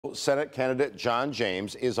Senate candidate John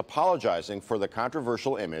James is apologizing for the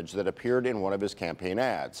controversial image that appeared in one of his campaign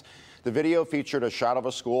ads. The video featured a shot of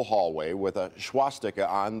a school hallway with a swastika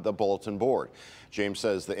on the bulletin board. James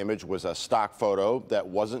says the image was a stock photo that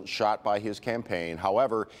wasn't shot by his campaign.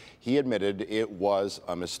 However, he admitted it was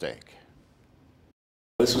a mistake.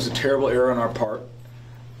 This was a terrible error on our part.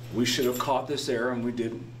 We should have caught this error and we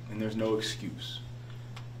didn't, and there's no excuse.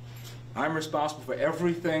 I'm responsible for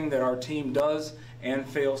everything that our team does and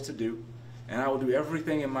fails to do, and I will do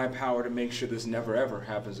everything in my power to make sure this never ever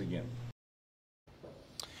happens again.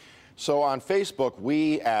 So on Facebook,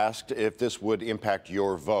 we asked if this would impact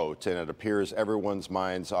your vote, and it appears everyone's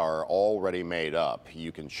minds are already made up.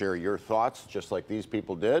 You can share your thoughts just like these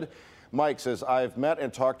people did. Mike says, I've met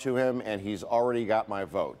and talked to him, and he's already got my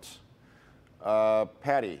vote.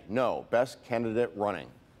 Patty, no, best candidate running.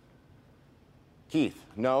 Keith,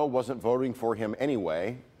 no, wasn't voting for him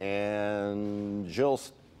anyway. And Jill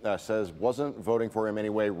says, wasn't voting for him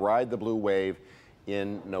anyway, ride the blue wave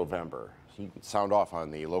in November. So you can sound off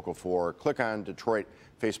on the Local 4 Click on Detroit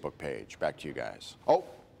Facebook page. Back to you guys. Oh,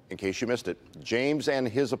 in case you missed it, James and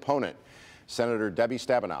his opponent, Senator Debbie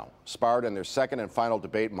Stabenow, sparred in their second and final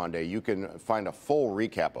debate Monday. You can find a full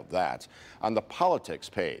recap of that on the politics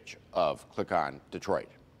page of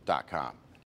clickondetroit.com.